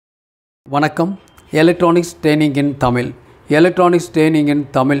வணக்கம். Electronics training இன் Tamil. Electronics training இன்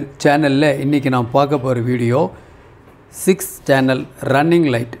தமிழ் சேனலில் இன்றைக்கி நான் பார்க்க போகிற வீடியோ 6 சேனல் ரன்னிங்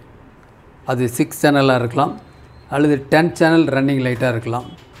லைட். அது 6 சேனலாக இருக்கலாம் அல்லது 10 சேனல் ரன்னிங் லைட்டாக இருக்கலாம்.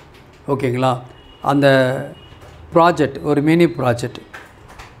 ஓகேங்களா? அந்த ப்ராஜெக்ட் ஒரு மினி ப்ராஜெக்ட்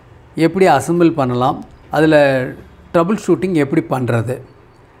எப்படி அசெம்பிள் பண்ணலாம், அதில் ட்ரபிள் ஷூட்டிங் எப்படி பண்ணுறது,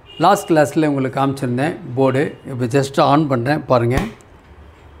 லாஸ்ட் கிளாஸில் உங்களுக்கு காமிச்சிருந்தேன் போர்டு. இப்போ ஜஸ்ட் ஆன் பண்ணுறேன் பாருங்கள்.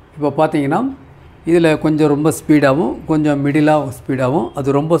 இப்போ பார்த்தீங்கன்னா இதில் கொஞ்சம் ரொம்ப ஸ்பீடாகவும் கொஞ்சம் மிடிலாகவும் ஸ்பீடாகவும் அது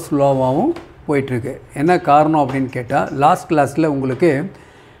ரொம்ப ஸ்லோவாகவும் போயிட்டுருக்கு. என்ன காரணம் அப்படின்னு கேட்டால், லாஸ்ட் கிளாஸில் உங்களுக்கு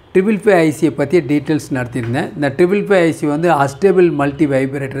 555 ஐசியை பற்றி டீட்டெயில்ஸ் நடத்தியிருந்தேன். இந்த 555 ஐசி வந்து அஸ்டேபிள் மல்டி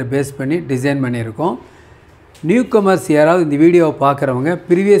வைப்ரேட்டரை பேஸ் பண்ணி டிசைன் பண்ணியிருக்கோம். நியூ கமர்ஸ் யாராவது இந்த வீடியோவை பார்க்குறவங்க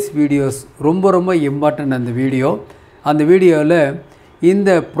ப்ரீவியஸ் வீடியோஸ் ரொம்ப இம்பார்ட்டன்ட். அந்த வீடியோவில்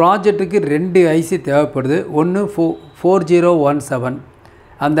இந்த ப்ராஜெக்ட்டுக்கு 2 ஐசி தேவைப்படுது. ஒன்று 4017.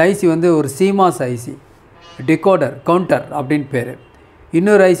 அந்த ஐசி வந்து ஒரு CMOS ஐசி, டிகோடர் கவுண்டர் அப்படின்னு பேர்.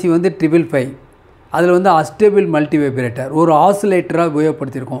 இன்னொரு ஐசி வந்து 555. அதில் வந்து அஸ்டேபிள் மல்டி வைப்ரேட்டர் ஒரு ஆசிலேட்டராக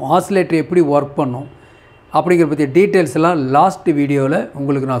உபயோகப்படுத்தியிருக்கோம். ஆசிலேட்டர் எப்படி ஒர்க் பண்ணும் அப்படிங்கிற பற்றி டீட்டெயில்ஸ் எல்லாம் லாஸ்ட் வீடியோவில்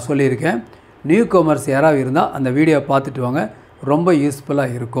உங்களுக்கு நான் சொல்லியிருக்கேன். நியூ கமர்ஸ் யாராவது இருந்தால் அந்த வீடியோவை பார்த்துட்டு வாங்க, ரொம்ப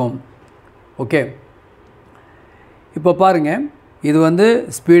யூஸ்ஃபுல்லாக இருக்கும். ஓகே, இப்போ பாருங்கள். இது வந்து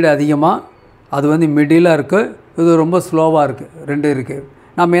ஸ்பீடு அதிகமாக, அது வந்து மிடிலாக இருக்குது, இது ரொம்ப ஸ்லோவாக இருக்குது, 2 இருக்குது.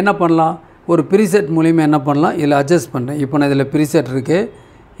 நம்ம என்ன பண்ணலாம், ஒரு ப்ரீசெட் மூலிமா என்ன பண்ணலாம், இதில் அட்ஜஸ்ட் பண்ணுறேன். இப்போ நான் இதில் ப்ரீசெட் இருக்குது,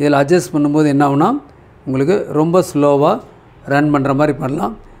 இதில் அட்ஜஸ்ட் பண்ணும்போது என்ன ஆகுனா உங்களுக்கு ரொம்ப ஸ்லோவாக ரன் பண்ணுற மாதிரி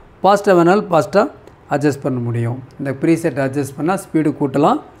பண்ணலாம். ஃபாஸ்ட்டாக வேணாலும் ஃபாஸ்ட்டாக அட்ஜஸ்ட் பண்ண முடியும். இந்த ப்ரீசெட் அட்ஜஸ்ட் பண்ணால் ஸ்பீடு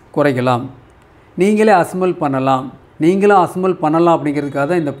கூட்டலாம் குறைக்கலாம். நீங்களே அசெம்பிள் பண்ணலாம். அப்படிங்கிறதுக்காக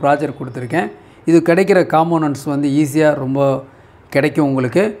தான் இந்த ப்ராஜெக்ட் கொடுத்துருக்கேன். இது கிடைக்கிற காம்போனன்ட்ஸ் வந்து ஈஸியாக ரொம்ப கிடைக்கும்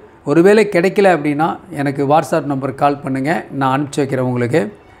உங்களுக்கு. ஒருவேளை கிடைக்கல அப்படின்னா எனக்கு வாட்ஸ்அப் நம்பர் கால் பண்ணுங்கள், நான் அனுப்பிச்சி வைக்கிறேன் உங்களுக்கு.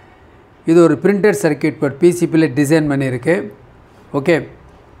 இது ஒரு பிரிண்டட் சர்க்யூட் போர்ட் பிசிபியில் டிசைன் பண்ணியிருக்கு. ஓகே,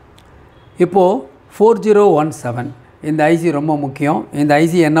 இப்போது 4017 இந்த ஐசி ரொம்ப முக்கியம். இந்த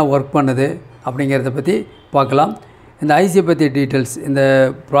ஐசி என்ன ஒர்க் பண்ணுது அப்படிங்கிறத பற்றி பார்க்கலாம். இந்த ஐசியை பற்றி டீட்டெயில்ஸ் இந்த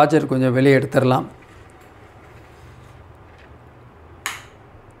ப்ராஜெக்ட் கொஞ்சம் வெளியே எடுத்துடலாம்.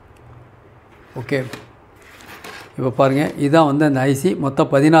 ஓகே, இப்போ பாருங்கள். இதுதான் வந்து அந்த ஐசி. மொத்தம்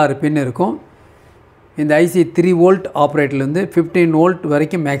 16 பின் இருக்கும். இந்த ஐசி 3 வோல்ட் ஆப்ரேட்லேருந்து 15 வோல்ட்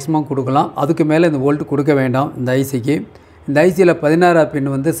வரைக்கும் மேக்ஸிமம் கொடுக்கலாம். அதுக்கு மேலே இந்த வோல்ட் கொடுக்க வேண்டாம் இந்த ஐசிக்கு. இந்த ஐசியில் 16 பின்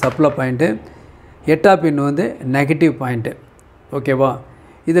வந்து சப்ளை பாயிண்ட்டு, 8 பின் வந்து நெகட்டிவ் பாயிண்ட்டு. ஓகேவா?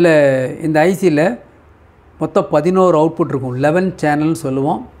 இதில் இந்த ஐசியில் மொத்தம் 11 அவுட்புட் இருக்கும். 11 சேனல்னு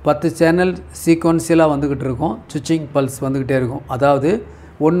சொல்லுவோம். 10 சேனல் சீக்வன்ஸியலாக வந்துக்கிட்டு இருக்கும். சுவிட்சிங் பல்ஸ் வந்துக்கிட்டே இருக்கும். அதாவது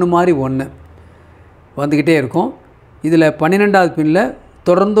ஒன்று மாதிரி ஒன்று வந்துக்கிட்டே இருக்கும். இதில் 12வது பின்னில்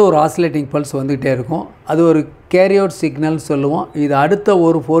தொடர்ந்து ஒரு ஆசிலேட்டிங் பல்ஸ் வந்துக்கிட்டே இருக்கும். அது ஒரு கேரி அவுட் சிக்னல் சொல்லுவோம். இது அடுத்த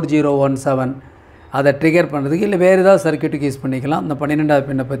ஒரு 4017 அதை ட்ரிகர் பண்ணுறதுக்கு இல்லை வேறு ஏதாவது சர்க்யூட்டுக்கு யூஸ் பண்ணிக்கலாம். இந்த 12வது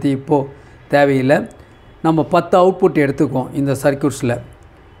பின்னை பற்றி இப்போது தேவையில்லை. நம்ம 10 அவுட்புட் எடுத்துக்குவோம் இந்த சர்க்யூட்ஸில்.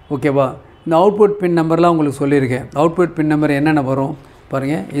 ஓகேவா? இந்த அவுட்புட் பின் நம்பர்லாம் உங்களுக்கு சொல்லியிருக்கேன். அவுட்புட் பின் நம்பர் என்னென்ன வரும்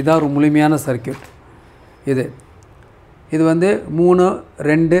பாருங்கள். இதுதான் ஒரு முழுமையான சர்க்யூட். இது வந்து 3,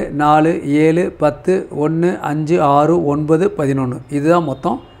 2, 4, 7, 10, 1, 5, 6, 9, 11 இதுதான்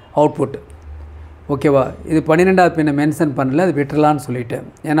மொத்தம் அவுட்புட். ஓகேவா? இது 12வது பின்னை மென்ஷன் பண்ணல, அது விட்டுறலான்னு சொல்லிட்டேன்.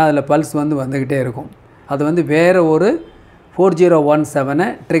 ஏன்னா அதில் பல்ஸ் வந்துக்கிட்டே இருக்கும். அது வந்து வேறு ஒரு 4017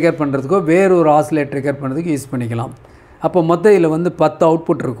 ட்ரிகர் பண்ணுறதுக்கோ வேறு ஒரு ஆசிலேட் ட்ரிகர் பண்ணுறதுக்கு யூஸ் பண்ணிக்கலாம். அப்போ மொத்தம் இதில் வந்து 10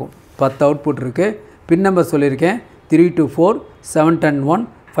 அவுட்புட் இருக்கும். 10 அவுட்புட் இருக்குது. பின் நம்பர் சொல்லியிருக்கேன். 3 to 4, 7 10 1,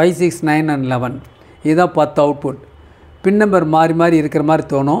 5 6 9 and 11 இதுதான் 10 அவுட்புட். பின் நம்பர் மாறி இருக்கிற மாதிரி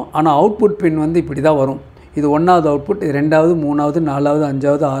தோணும். ஆனால் அவுட்புட் பின் வந்து இப்படி தான் வரும். இது 1வது அவுட்புட், இது 2வது, 3வது, 4வது,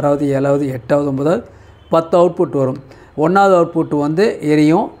 5வது, 6வது, 7வது, 8வது, 9வது 10 அவுட்புட் வரும். 1வது அவுட்புட் வந்து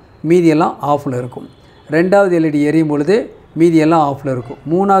எரியும், மீதியெல்லாம் ஆஃபில் இருக்கும். 2வது எல்இடி எரியும் பொழுது மீதியெல்லாம் ஆஃபில் இருக்கும்.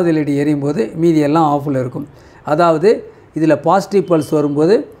 3வது எல்இடி எரியும் போது மீதியெல்லாம் ஆஃபில் இருக்கும். அதாவது இதில் பாசிட்டிவ் பல்ஸ்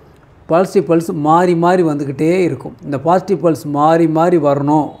வரும்போது பாசிட்டிவ் பல்ஸ் மாறி வந்துக்கிட்டே இருக்கும். இந்த பாசிட்டிவ் பல்ஸ் மாறி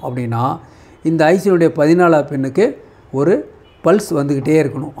வரணும் அப்படின்னா இந்த ஐசியுடைய 14வது பின்னுக்கு ஒரு பல்ஸ் வந்துக்கிட்டே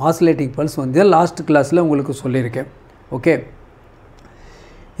இருக்கணும். ஆசிலேட்டிங் பல்ஸ் வந்து லாஸ்ட் கிளாஸில் உங்களுக்கு சொல்லியிருக்கேன். ஓகே,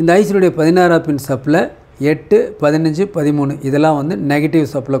 இந்த ஐசியுடைய 16வது பின் சப்பில் 8, 15, 13 இதெல்லாம் வந்து நெகட்டிவ்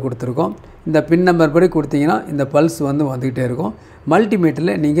சப்பில் கொடுத்துருக்கோம். இந்த பின் நம்பர் படி கொடுத்தீங்கன்னா இந்த பல்ஸ் வந்துக்கிட்டே இருக்கும்.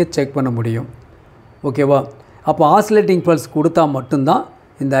 மல்டிமீட்டரில் நீங்கள் செக் பண்ண முடியும். ஓகேவா? அப்போ ஆசிலேட்டிங் பல்ஸ் கொடுத்தா மட்டும்தான்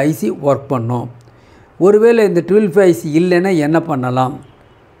இந்த ஐசி ஒர்க் பண்ணும். ஒருவேளை இந்த 1255 ஐசி இல்லைன்னா என்ன பண்ணலாம்?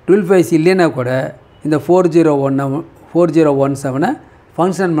 1255 ஐசி இல்லைன்னா கூட இந்த 4017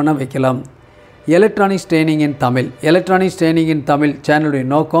 ஃபங்க்ஷன் பண்ண வைக்கலாம். எலக்ட்ரானிக்ஸ் ட்ரெயினிங் இன் தமிழ் சேனலுடைய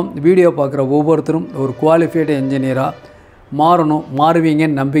நோக்கம் வீடியோ பார்க்குற ஒவ்வொருத்தரும் ஒரு குவாலிஃபைடு என்ஜினியராக மாறணும்,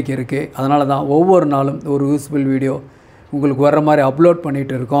 மாறுவீங்கன்னு நம்பிக்கை இருக்குது. அதனால தான் ஒவ்வொரு நாளும் ஒரு யூஸ்ஃபுல் வீடியோ உங்களுக்கு வர்ற மாதிரி அப்லோட்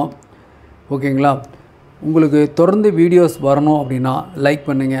பண்ணிகிட்டு இருக்கோம். ஓகேங்களா? உங்களுக்கு தொடர்ந்து வீடியோஸ் வரணும் அப்படின்னா லைக்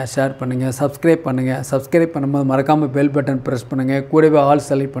பண்ணுங்கள், ஷேர் பண்ணுங்கள், சப்ஸ்கிரைப் பண்ணுங்கள். சப்ஸ்கிரைப் பண்ணும்போது மறக்காமல் பெல் பட்டன் ப்ரெஸ் பண்ணுங்கள். கூடவே ஆல்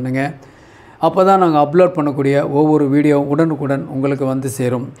செலக்ட் பண்ணுங்கள். அப்போ தான் நாங்கள் அப்லோட் பண்ணக்கூடிய ஒவ்வொரு வீடியோ உடனுக்குடன் உங்களுக்கு வந்து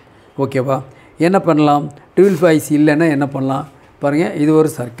சேரும். ஓகேவா? என்ன பண்ணலாம்? 12 IC இல்லைன்னா என்ன பண்ணலாம் பாருங்கள். இது ஒரு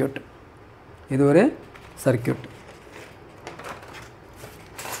சர்க்யூட், இது ஒரு சர்க்யூட்.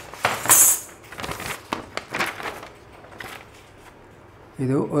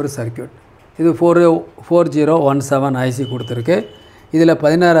 இது ஒரு சர்க்யூட். இது 4017 IC கொடுத்துருக்கு. இதில்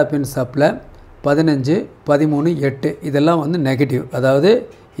 16 பின் சப்பில் 15, 13, 8 இதெல்லாம் வந்து நெகட்டிவ். அதாவது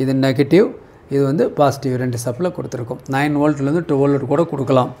இது நெகட்டிவ், இது வந்து பாசிட்டிவ். 2 சப்பில் கொடுத்துருக்கோம். 9 வோல்ட்லேருந்து 12 வோல்ட் கூட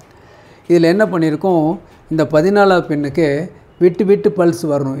கொடுக்கலாம். இதில் என்ன பண்ணியிருக்கோம், இந்த 14 பின்னுக்கு விட்டு விட்டு பல்ஸ்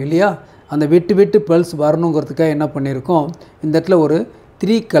வரணும் இல்லையா? அந்த விட்டு விட்டு பல்ஸ் வரணுங்கிறதுக்காக என்ன பண்ணியிருக்கோம், இந்த இடத்துல ஒரு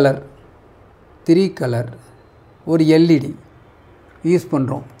 3 கலர் ஒரு LED யூஸ்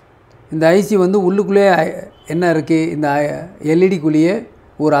பண்ணுறோம். இந்த ஐசி வந்து உள்ளுக்குள்ளே என்ன இருக்குது, இந்த எல்இடிக்குள்ளேயே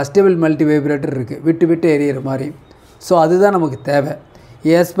ஒரு அஸ்டேபிள் மல்டி வைப்ரேட்டர் இருக்குது, விட்டு விட்டு எரியிற மாதிரி. ஸோ அதுதான் நமக்கு தேவை.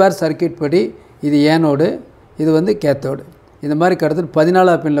 ஏஸ்பேர் சர்க்யூட் படி இது ஏனோடு, இது வந்து கேத்தோடு. இந்த மாதிரி கடத்துட்டு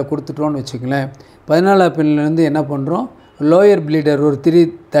 14 பின்னில் கொடுத்துட்டோன்னு வச்சுக்கங்களேன். 14 பின்லேருந்து என்ன பண்ணுறோம், லோயர் ப்ளீடர் ஒரு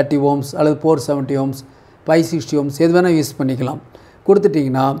 330 ஓம்ஸ் அல்லது 470 ஓம்ஸ் 560 ஓம்ஸ் எது வேணால் யூஸ் பண்ணிக்கலாம்.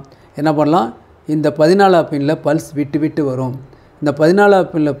 கொடுத்துட்டிங்கன்னா என்ன பண்ணலாம், இந்த 14 பின்னில் பல்ஸ் விட்டு விட்டு வரும். இந்த 14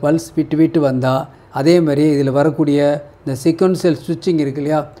 பின்னில் பல்ஸ் விட்டு விட்டு வந்தால் அதே மாதிரி இதில் வரக்கூடிய இந்த சீக்வன்ஷியல் ஸ்விட்சிங் இருக்கு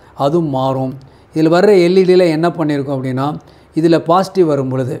இல்லையா, அதுவும் மாறும். இதில் வர்ற எல்இடியில் என்ன பண்ணியிருக்கோம் அப்படின்னா, இதில் பாசிட்டிவ்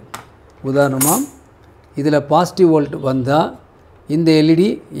வரும் பொழுது, உதாரணமாக இதில் பாசிட்டிவ் வோல்ட் வந்தால் இந்த எல்இடி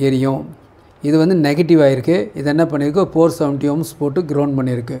எரியும். இது வந்து நெகட்டிவ் ஆகிருக்கு. இது என்ன பண்ணியிருக்கு, 470 ஓம்ஸ் போட்டு கிரவுண்ட்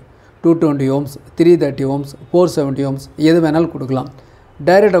பண்ணியிருக்கு. 220 ஓம்ஸ், 330 ஓம்ஸ், 470 ஓம்ஸ் எது வேணாலும் கொடுக்கலாம்.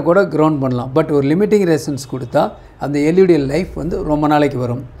 டைரெக்டாக கூட கிரவுண்ட் பண்ணலாம். பட் ஒரு லிமிட்டிங் ரெசிஸ்டன்ஸ் கொடுத்தா அந்த எல்இடி லைஃப் வந்து ரொம்ப நாளைக்கு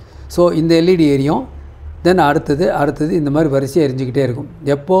வரும். ஸோ இந்த எல்இடி எரியும். தென் அடுத்தது இந்த மாதிரி வரிசையாக எரிஞ்சிக்கிட்டே இருக்கும்.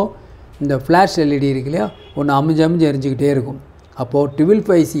 எப்போது இந்த ஃப்ளாஷ் எல்இடி இருக்கு இல்லையா, ஒன்று அமைஞ்சு எரிஞ்சிக்கிட்டே இருக்கும். அப்போது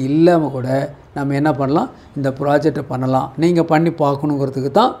 12 IC இல்லாமல் கூட நம்ம என்ன பண்ணலாம், இந்த ப்ராஜெக்டை பண்ணலாம். நீங்கள் பண்ணி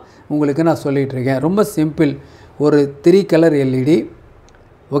பார்க்கணுங்கிறதுக்கு தான் உங்களுக்கு நான் சொல்லிகிட்டு இருக்கேன். ரொம்ப சிம்பிள். ஒரு 3 கலர் எல்இடி,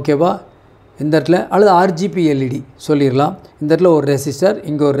 ஓகேவா? இந்த இடத்துல அல்லது RGB எல்இடி சொல்லிடலாம். இந்த இடத்துல ஒரு ரெசிஸ்டர்,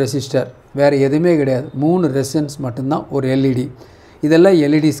 இங்கே ஒரு ரெசிஸ்டர், வேறு எதுவுமே கிடையாது. 3 ரெசிஸ்டன்ஸ் மட்டும்தான் ஒரு எல்இடி. இதெல்லாம்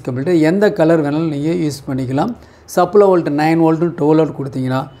எல்இடிஸ் கம்ப்ளீட்டு. எந்த கலர் வேணாலும் நீங்கள் யூஸ் பண்ணிக்கலாம். சப்ளை வோல்ட் 9 வோல்ட்டு 12 வோல்ட்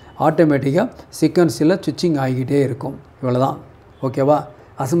கொடுத்தீங்கன்னா ஆட்டோமேட்டிக்காக சீக்வன்ஸில் சுவிட்சிங் ஆகிக்கிட்டே இருக்கும். இவ்வளோதான். ஓகேவா?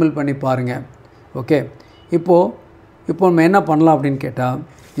 அசம்பிள் பண்ணி பாருங்கள். ஓகே, இப்போ நம்ம என்ன பண்ணலாம் அப்படின்னு கேட்டால்,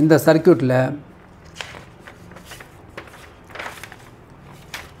 இந்த சர்க்யூட்டில்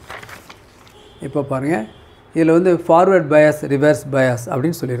இப்போ பாருங்கள், இதில் வந்து ஃபார்வேர்ட் பயாஸ், ரிவர்ஸ் பயாஸ்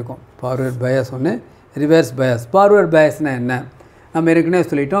அப்படின்னு சொல்லியிருக்கோம். ஃபார்வேர்ட் பயாஸ் ஒன்று, ரிவர்ஸ் பயாஸ். ஃபார்வேர்ட் பயாஸ்னால் என்ன, நம்ம ஏற்கனவே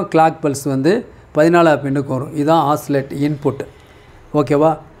சொல்லிட்டோம். கிளாக் பல்ஸ் வந்து 14 பின்னுக்கு வரும். இதுதான் ஆசிலேட் இன்புட்.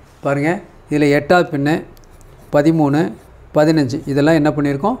 ஓகேவா? பாருங்கள், இதில் 8 பின்னு 13, 15 இதெல்லாம் என்ன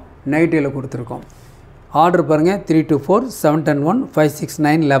பண்ணியிருக்கோம், நெகட்டிவில் கொடுத்துருக்கோம். ஆர்டர் பாருங்கள், 3 to 4, 7 10 1, 5 6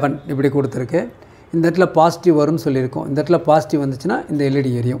 9 11 இப்படி கொடுத்துருக்கு. இந்த இடத்துல பாசிட்டிவ் வரும்னு சொல்லியிருக்கோம். இந்த இடத்துல பாசிட்டிவ் வந்துச்சுன்னா இந்த எல்இடி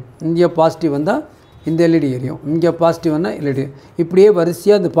எரியும். இங்கே பாசிட்டிவ் வந்தால் இந்த எல்இடி எரியும். இங்கே பாசிட்டிவ் வந்தால் எல்இடி. இப்படியே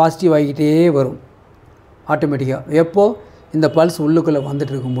வரிசையாக இந்த பாசிட்டிவ் ஆகிக்கிட்டே வரும் ஆட்டோமேட்டிக்காக. எப்போது இந்த பல்ஸ் உள்ளுக்குள்ளே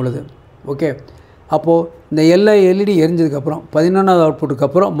வந்துட்டு இருக்கும் பொழுது. ஓகே, அப்போது இந்த எல்லா எல்இடி எரிஞ்சதுக்கப்புறம் 11வது அவுட்புட்டுக்கு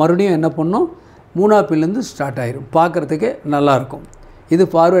அப்புறம் மறுபடியும் என்ன பண்ணணும், 3 பின்லேருந்து ஸ்டார்ட் ஆகிரும். பார்க்குறதுக்கு நல்லாயிருக்கும். இது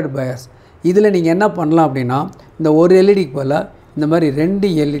ஃபார்வேர்டு பயாஸ். இதில் நீங்கள் என்ன பண்ணலாம் அப்படின்னா, இந்த ஒரு எல்இடிக்கு பதிலாக இந்த மாதிரி 2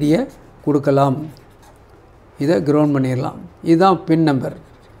 எல்இடியை கொடுக்கலாம். இதை கிரவுண்ட் பண்ணிடலாம். இதுதான் பின் நம்பர்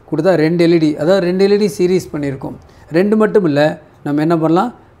கொடுத்தா 2 எல்இடி, அதாவது 2 எல்இடி சீரீஸ் பண்ணியிருக்கோம். 2 மட்டும் இல்லை, நம்ம என்ன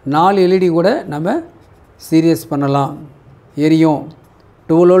பண்ணலாம், 4 எல்இடி கூட நம்ம சீரியஸ் பண்ணலாம். எரியும்.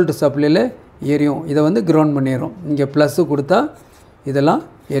 12 வோல்ட் சப்ளையில் எரியும். இதை வந்து கிரவுண்ட் பண்ணிடுறோம். இங்கே ப்ளஸ்ஸு கொடுத்தா இதெல்லாம்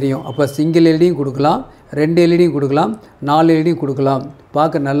எரியும். அப்போ சிங்கிள் எல்இடியும் கொடுக்கலாம், 2 எல்இடியும் கொடுக்கலாம், 4 எல்இடியும் கொடுக்கலாம்.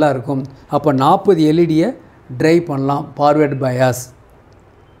 பார்க்க நல்லா இருக்கும். அப்போ 40 எல்இடியை ட்ரைவ் பண்ணலாம் ஃபார்வேர்டு பயாஸ்.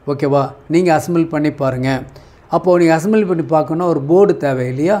 ஓகேவா? நீங்கள் அசம்பிள் பண்ணி பாருங்கள். அப்போது நீங்கள் அசம்பிள் பண்ணி பார்க்கணுன்னா ஒரு போர்டு தேவை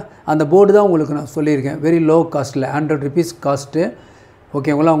இல்லையா? அந்த போர்டு தான் உங்களுக்கு நான் சொல்லியிருக்கேன். Very low காஸ்ட்டில் 100 rupees cost.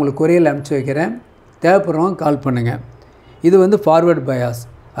 ஓகேங்களா? உங்களுக்கு கொரியரில் அனுப்பிச்சி வைக்கிறேன். தேவைப்படுறவங்க கால் பண்ணுங்கள். இது வந்து ஃபார்வேர்டு பயாஸ்,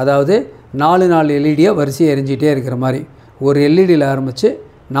 அதாவது 4 எல்இடியை வரிசையாக எரிஞ்சிகிட்டே இருக்கிற மாதிரி. ஒரு எல்இடியில் ஆரம்பித்து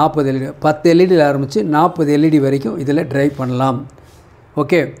 40 எல்இடி, 10 எல்இடியில் ஆரம்பித்து 40 எல்இடி வரைக்கும் இதில் ட்ரைவ் பண்ணலாம்.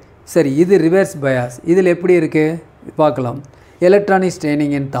 ஓகே, சரி. இது ரிவர்ஸ் பயாஸ். இதில் எப்படி இருக்குது பார்க்கலாம். எலக்ட்ரானிக்ஸ்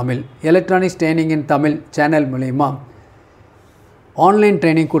ட்ரைனிங் இன் தமிழ், எலக்ட்ரானிக்ஸ் ட்ரைனிங் இன் தமிழ் சேனல் மூலயமா ஆன்லைன்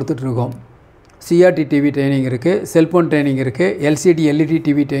ட்ரைனிங் கொடுத்துட்ருக்கோம். CRT TV ட்ரைனிங் இருக்குது, செல்ஃபோன் ட்ரைனிங் இருக்குது, LCD LED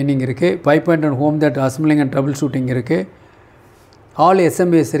TV ட்ரைனிங் இருக்குது, 5.1 home theatre assembling and trouble shooting இருக்குது, ஆல்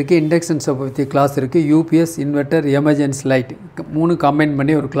SMBS இருக்குது, இண்டக்ஷன்ஸை பற்றி கிளாஸ் இருக்குது, UPS inverter emergency light 3 combine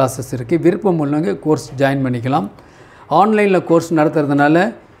பண்ணி ஒரு கிளாஸஸ் இருக்குது. விருப்பம் உள்ளவங்க கோர்ஸ் ஜாயின் பண்ணிக்கலாம். ஆன்லைனில் கோர்ஸ் நடத்துறதுனால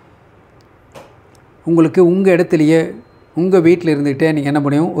உங்களுக்கு உங்கள் இடத்துலையே உங்கள் வீட்டில் இருந்துகிட்டே நீங்கள் என்ன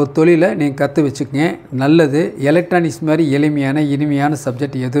முடியும், ஒரு தொழிலை நீங்கள் கற்று வச்சுக்கங்க. நல்லது. எலக்ட்ரானிக்ஸ் மாதிரி எளிமையான இனிமையான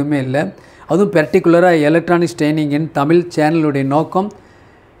சப்ஜெக்ட் எதுவுமே இல்லை. அதுவும் பர்டிகுலராக எலக்ட்ரானிக்ஸ் ட்ரைனிங் இன் தமிழ் சேனலுடைய நோக்கம்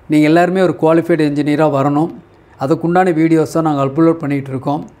நீங்கள் எல்லாருமே ஒரு குவாலிஃபைடு இன்ஜினியராக வரணும். அதுக்குண்டான வீடியோஸை நாங்கள் அப்லோட் பண்ணிகிட்டு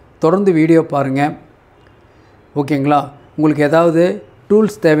இருக்கோம். தொடர்ந்து வீடியோ பாருங்கள். ஓகேங்களா? உங்களுக்கு ஏதாவது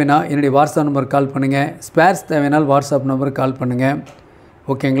டூல்ஸ் தேவைன்னா என்னுடைய வாட்ஸ்அப் நம்பருக்கு கால் பண்ணுங்கள். ஸ்பேர்ஸ் தேவைனால் வாட்ஸ்அப் நம்பருக்கு கால் பண்ணுங்கள்.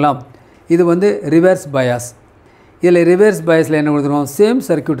 ஓகேங்களா? இது வந்து ரிவர்ஸ் பயாஸ். இதில் ரிவர்ஸ் பயாஸில் என்ன கொடுத்துருவோம், சேம்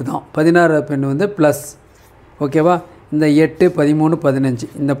சர்க்யூட் தான். 16 பின் வந்து ப்ளஸ். ஓகேவா? இந்த 8, 13, 15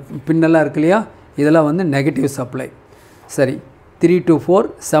 இந்த பின்னெல்லாம் இருக்கு இல்லையா, இதெல்லாம் வந்து நெகட்டிவ் சப்ளை. சரி, 3 to 4,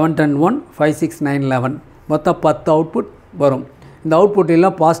 7, 10, 1, 5, 6, 9, 11 மொத்தம் 10 அவுட்புட் வரும். இந்த அவுட்புட்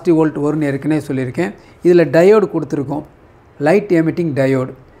எல்லாம் பாசிட்டிவ் வோல்ட் வரும்னு ஏற்கனவே சொல்லியிருக்கேன். இதில் டயோடு கொடுத்துருக்கோம், லைட் எமிட்டிங்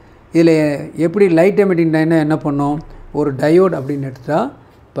டயோடு. இதில் எப்படி லைட் எமிட்டிங் டயோடு என்ன பண்ணோம், ஒரு டயோடு அப்படின்னு எடுத்துட்டா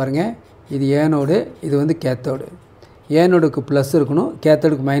பாருங்கள், இது ஏனோடு, இது வந்து கேத்தோடு. ஏனோடுக்கு ப்ளஸ் இருக்கணும்,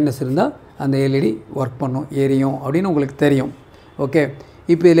 கேத்தோடுக்கு மைனஸ் இருந்தால் அந்த LED ஒர்க் பண்ணும், எரியும் அப்படின்னு உங்களுக்கு தெரியும். ஓகே,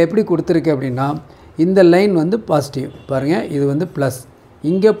 இப்போ இதில் எப்படி கொடுத்துருக்கு அப்படின்னா, இந்த லைன் வந்து பாசிட்டிவ் பாருங்கள், இது வந்து ப்ளஸ்,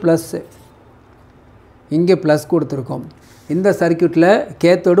 இங்கே ப்ளஸ்ஸு, இங்கே ப்ளஸ் கொடுத்துருக்கோம். இந்த சர்க்யூட்டில்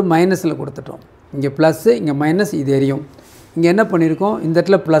கேத்தோடு மைனஸில் கொடுத்துட்டோம். இங்கே ப்ளஸ்ஸு, இங்கே மைனஸ், இது எரியும். இங்கே என்ன பண்ணியிருக்கோம், இந்த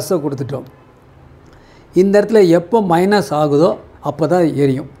இடத்துல ப்ளஸ்ஸை கொடுத்துட்டோம். இந்த இடத்துல எப்போ மைனஸ் ஆகுதோ அப்போ தான்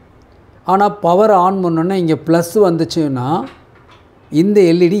எரியும். ஆனால் பவர் ஆன் பண்ணோன்னா இங்கே ப்ளஸ் வந்துச்சுன்னா இந்த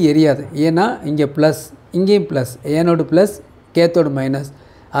LED எரியாது. ஏன்னா இங்கே ப்ளஸ், இங்கேயும் ப்ளஸ், ஏனோடு ப்ளஸ், கேத்தோடு மைனஸ்.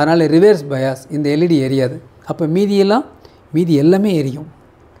 அதனால் ரிவர்ஸ் பயாஸ், இந்த LED எரியாது. அப்போ மீதி எல்லாமே எரியும்.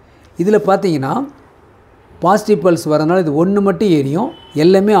 இதில் பார்த்தீங்கன்னா பாசிட்டிவ் பல்ஸ் வரதுனால இது 1 மட்டும் எரியும்,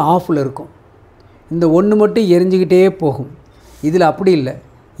 எல்லாமே ஆஃபில் இருக்கும். இந்த 1 மட்டும் எரிஞ்சிக்கிட்டே போகும். இதில் அப்படி இல்லை,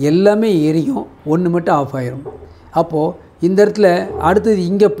 எல்லாமே எரியும், 1 மட்டும் ஆஃப் ஆயிரும். அப்போது இந்த இடத்துல அடுத்தது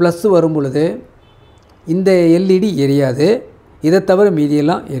இங்கே ப்ளஸ் வரும் பொழுது இந்த LED எரியாது, இதை தவிர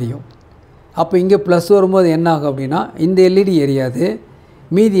மீதியெல்லாம் எரியும். அப்போ இங்கே ப்ளஸ் வரும்போது என்ன ஆகும் அப்படின்னா, இந்த LED எரியாது,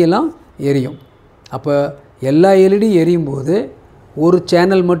 மீதியெல்லாம் எரியும். அப்போ எல்லா LED எரியும் போது ஒரு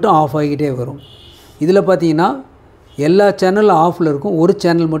சேனல் மட்டும் ஆஃப் ஆகிக்கிட்டே வரும். இதில் பார்த்தீங்கன்னா எல்லா சேனலும் ஆஃபில் இருக்கும், ஒரு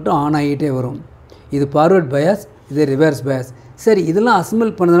சேனல் மட்டும் ஆன் ஆகிக்கிட்டே வரும். இது ஃபார்வர்ட் பயாஸ், இது ரிவர்ஸ் பயாஸ். சரி, இதெல்லாம்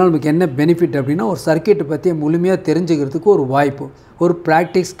அசம்பிள் பண்ணதுனால நமக்கு என்ன பெனிஃபிட் அப்படின்னா, ஒரு சர்க்யூட்டை பற்றி முழுமையாக தெரிஞ்சுக்கிறதுக்கு ஒரு வாய்ப்பு, ஒரு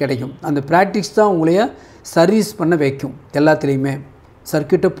ப்ராக்டிஸ் கிடைக்கும். அந்த ப்ராக்டிஸ் தான் உங்களைய சர்வீஸ் பண்ண வைக்கும். எல்லாத்துலேயுமே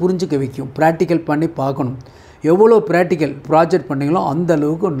சர்க்யூட்டை புரிஞ்சுக்க வைக்கும். ப்ராக்டிக்கல் பண்ணி பார்க்கணும். எவ்வளோ ப்ராக்டிக்கல் ப்ராஜெக்ட் பண்ணிங்களோ அந்த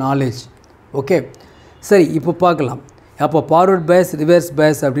அளவுக்கு நாலேஜ். ஓகே, சரி, இப்போ பார்க்கலாம். அப்போ ஃபார்வர்ட் பயாஸ், ரிவர்ஸ்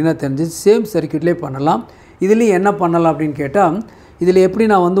பயாஸ் அப்படின்னா தெரிஞ்சு சேம் சர்க்யூட்லேயே பண்ணலாம். இதுலேயும் என்ன பண்ணலாம் அப்படின்னு கேட்டால், இதில் எப்படி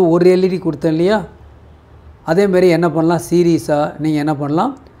நான் வந்து ஒரு LED கொடுத்தேன் இல்லையா, அதேமாரி என்ன பண்ணலாம், சீரீஸாக நீங்கள் என்ன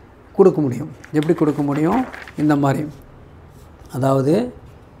பண்ணலாம் கொடுக்க முடியும். எப்படி கொடுக்க முடியும், இந்த மாதிரி, அதாவது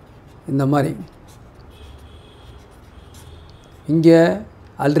இந்த மாதிரி இங்கே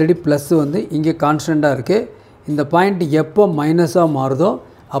ஆல்ரெடி ப்ளஸ் வந்து இங்கே கான்ஸ்டண்ட்டாக இருக்குது. இந்த பாயிண்ட் எப்போ மைனஸாக மாறுதோ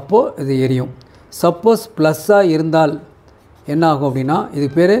அப்போது இது எரியும். சப்போஸ் ப்ளஸ்ஸாக இருந்தால் என்ன ஆகும் அப்படின்னா,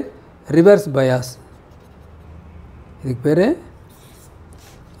 இதுக்கு பேர் ரிவர்ஸ் பயாஸ். இதுக்கு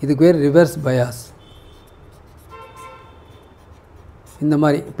பேர் ரிவர்ஸ் பயாஸ். இந்த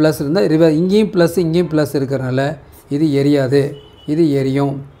மாதிரி ப்ளஸ் இருந்தால் இங்கேயும் ப்ளஸ், இங்கேயும் ப்ளஸ் இருக்கிறனால இது எரியாது, இது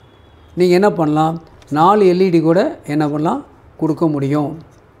எரியும். நீங்கள் என்ன பண்ணலாம், 4 LED கூட என்ன பண்ணலாம் கொடுக்க முடியும்.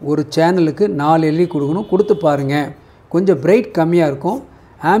 ஒரு சேனலுக்கு 4 LED கொடுக்கணும். கொடுத்து பாருங்கள், கொஞ்சம் பிரைட் கம்மியாக இருக்கும்,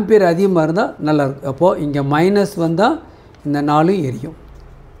 ஆம்பியர் அதிகமாக இருந்தால் நல்லாயிருக்கும். அப்போது இங்கே மைனஸ் வந்தால் இந்த 4 எரியும்.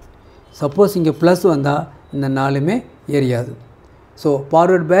 சப்போஸ் இங்கே ப்ளஸ் வந்தால் இந்த 4மே எரியாது. So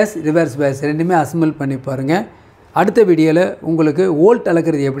forward bias, reverse bias ரெண்டுமே அசம்பிள் பண்ணி பாருங்கள். அடுத்த வீடியோவில் உங்களுக்கு வோல்ட்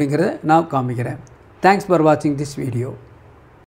அளக்கிறது எப்படிங்கிறத நான் காமிக்கிறேன். தேங்க்ஸ் ஃபார் வாட்சிங் திஸ் வீடியோ.